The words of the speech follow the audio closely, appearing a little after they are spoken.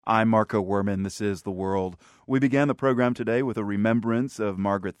I'm Marco Werman. This is The World. We began the program today with a remembrance of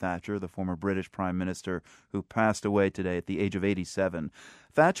Margaret Thatcher, the former British Prime Minister who passed away today at the age of 87.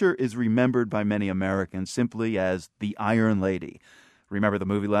 Thatcher is remembered by many Americans simply as the Iron Lady. Remember the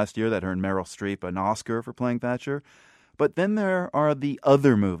movie last year that earned Meryl Streep an Oscar for playing Thatcher? But then there are the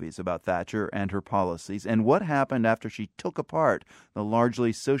other movies about Thatcher and her policies and what happened after she took apart the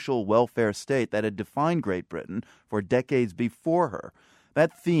largely social welfare state that had defined Great Britain for decades before her.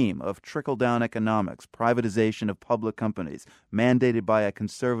 That theme of trickle-down economics, privatization of public companies, mandated by a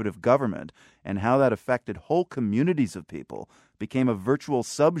conservative government, and how that affected whole communities of people became a virtual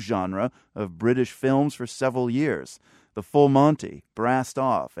subgenre of British films for several years. The Full Monty, Brassed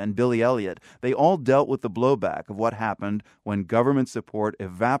Off, and Billy Elliot, they all dealt with the blowback of what happened when government support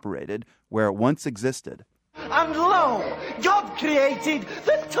evaporated where it once existed. And lo, God created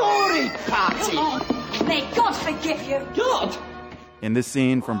the Tory party! Oh, may God forgive you! God! In this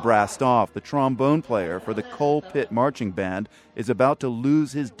scene from Brassed Off, the trombone player for the Coal Pit Marching Band is about to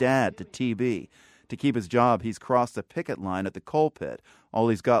lose his dad to TB. To keep his job, he's crossed the picket line at the coal pit. All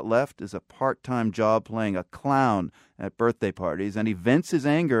he's got left is a part-time job playing a clown at birthday parties, and he vents his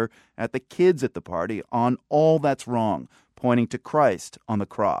anger at the kids at the party on all that's wrong, pointing to Christ on the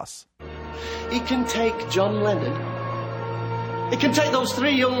cross. He can take John Lennon. He can take those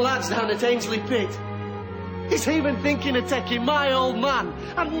three young lads down at Ainsley Pit. He's even thinking of taking my old man,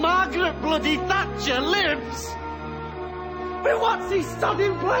 and Margaret bloody Thatcher lives. But what's he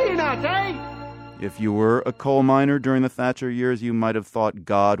studying playing at, eh? If you were a coal miner during the Thatcher years, you might have thought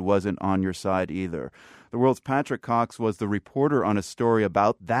God wasn't on your side either. The World's Patrick Cox was the reporter on a story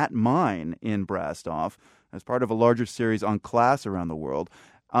about that mine in Brassed Off as part of a larger series on class around the world.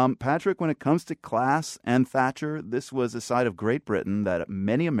 Patrick, when it comes to class and Thatcher, this was a side of Great Britain that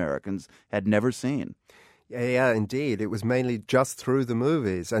many Americans had never seen. Yeah, indeed. It was mainly just through the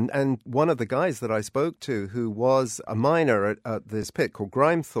movies. And one of the guys that I spoke to who was a miner at this pit called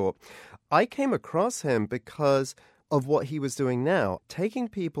Grimethorpe, I came across him because of what he was doing now, taking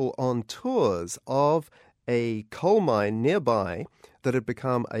people on tours of a coal mine nearby that had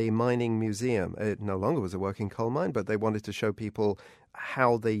become a mining museum. It no longer was a working coal mine, but they wanted to show people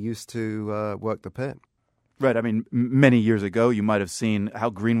how they used to work the pit. Right. I mean, many years ago, you might have seen How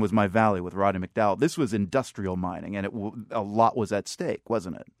Green Was My Valley with Roddy McDowall. This was industrial mining, and a lot was at stake,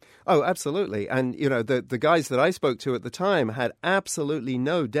 wasn't it? Oh, absolutely. And, you know, the guys that I spoke to at the time had absolutely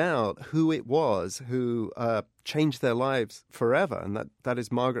no doubt who it was who changed their lives forever, and that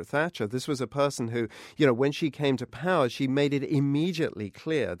is Margaret Thatcher. This was a person who, you know, when she came to power, she made it immediately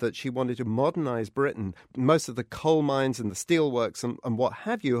clear that she wanted to modernize Britain. Most of the coal mines and the steelworks and what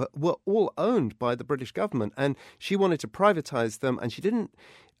have you were all owned by the British government, and she wanted to privatize them, and she didn't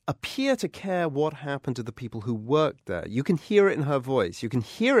appear to care what happened to the people who worked there. You can hear it in her voice. You can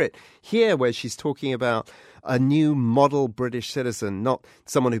hear it here where she's talking about a new model British citizen, not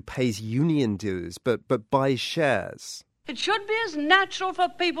someone who pays union dues, but buys shares. It should be as natural for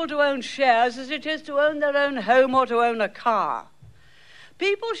people to own shares as it is to own their own home or to own a car.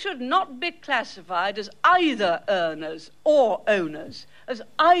 People should not be classified as either earners or owners, as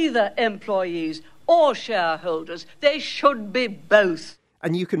either employees or shareholders. They should be both.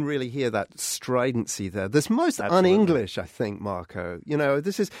 And you can really hear that stridency there. That's most Absolutely. un-English, I think, Marco. You know,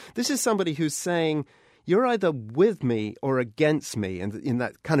 this is somebody who's saying, you're either with me or against me, and in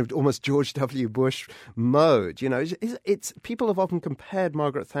that kind of almost George W. Bush mode. You know, it's people have often compared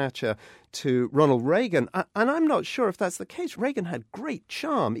Margaret Thatcher to Ronald Reagan, and I'm not sure if that's the case. Reagan had great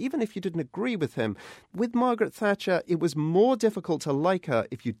charm, even if you didn't agree with him. With Margaret Thatcher, it was more difficult to like her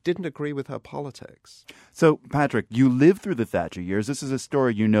if you didn't agree with her politics. So, Patrick, you lived through the Thatcher years. This is a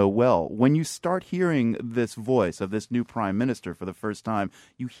story you know well. When you start hearing this voice of this new prime minister for the first time,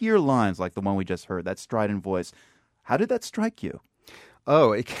 you hear lines like the one we just heard, that strident voice. How did that strike you?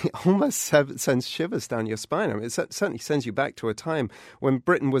 Oh, it almost sends shivers down your spine. I mean, it certainly sends you back to a time when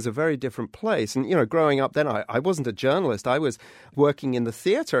Britain was a very different place. And, you know, growing up then, I wasn't a journalist. I was working in the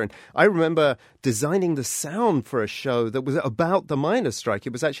theatre. And I remember designing the sound for a show that was about the miners' strike.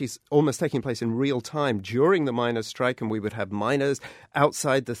 It was actually almost taking place in real time during the miners' strike. And we would have miners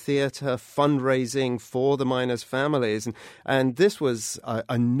outside the theatre fundraising for the miners' families. And this was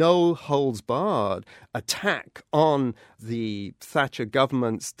a no-holds-barred attack on the Thatcher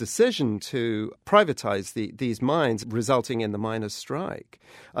government's decision to privatize these mines, resulting in the miners' strike.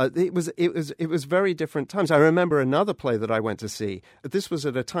 It was very different times. I remember another play that I went to see. This was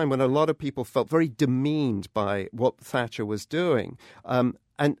at a time when a lot of people felt very demeaned by what Thatcher was doing.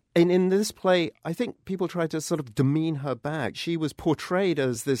 And in this play, I think people tried to sort of demean her back. She was portrayed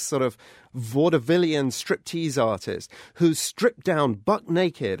as this sort of vaudevillian striptease artist who's stripped down buck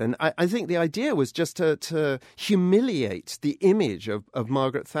naked. And I think the idea was just to humiliate the image of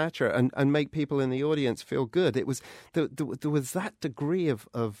Margaret Thatcher and make people in the audience feel good. It was there was that degree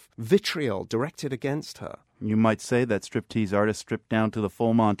of vitriol directed against her. You might say that striptease artist stripped down to the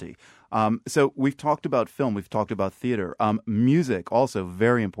full Monty. So we've talked about film, we've talked about theater. Music, also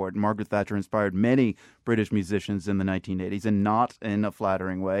very important. Margaret Thatcher inspired many British musicians in the 1980s, and not in a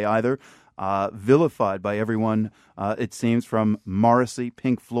flattering way either. Vilified by everyone, it seems, from Morrissey,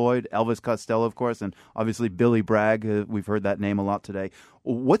 Pink Floyd, Elvis Costello, of course, and obviously Billy Bragg. We've heard that name a lot today.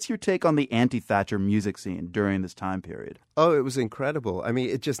 What's your take on the anti-Thatcher music scene during this time period? Oh, it was incredible. I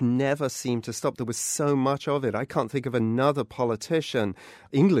mean, it just never seemed to stop. There was so much of it. I can't think of another politician,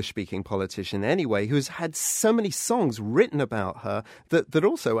 English-speaking politician anyway, who's had so many songs written about her that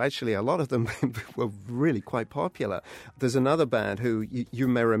also, actually, a lot of them were really quite popular. There's another band who you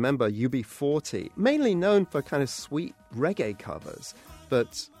may remember, UB40, mainly known for kind of sweet reggae covers.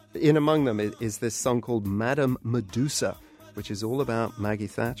 But in among them is this song called Madame Medusa, which is all about Maggie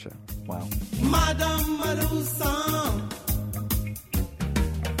Thatcher. Wow. Madame Medusa.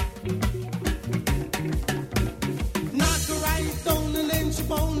 Knock right down the lynch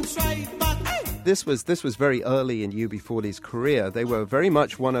bone straight back. This was very early in UB40's career. They were very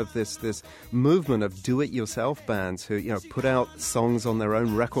much one of this movement of do-it-yourself bands who, put out songs on their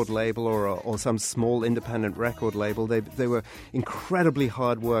own record label or some small independent record label. They were incredibly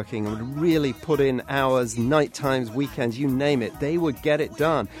hardworking and would really put in hours, night times, weekends, you name it. They would get it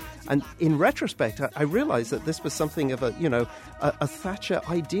done. And in retrospect, I realized that this was something of a Thatcher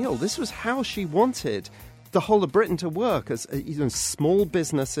ideal. This was how she wanted the whole of Britain to work, as small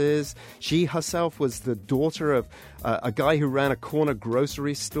businesses. She herself was the daughter of a guy who ran a corner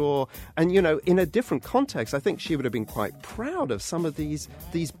grocery store. And, in a different context, I think she would have been quite proud of some of these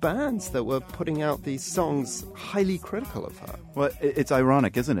bands that were putting out these songs highly critical of her. Well, it's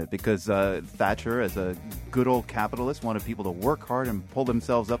ironic, isn't it? Because Thatcher, as a good old capitalist, wanted people to work hard and pull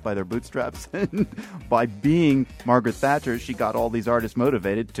themselves up by their bootstraps. And by being Margaret Thatcher, she got all these artists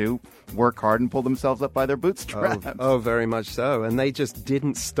motivated to work hard and pull themselves up by their bootstraps. Oh, very much so. And they just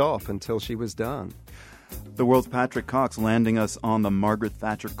didn't stop until she was done. The world's Patrick Cox landing us on the Margaret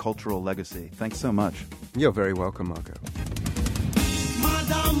Thatcher cultural legacy. Thanks so much. You're very welcome, Margot.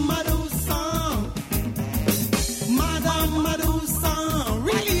 Madame Medusa. Madame Medusa.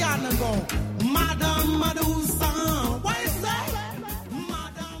 Really, I go. Madame Medusa.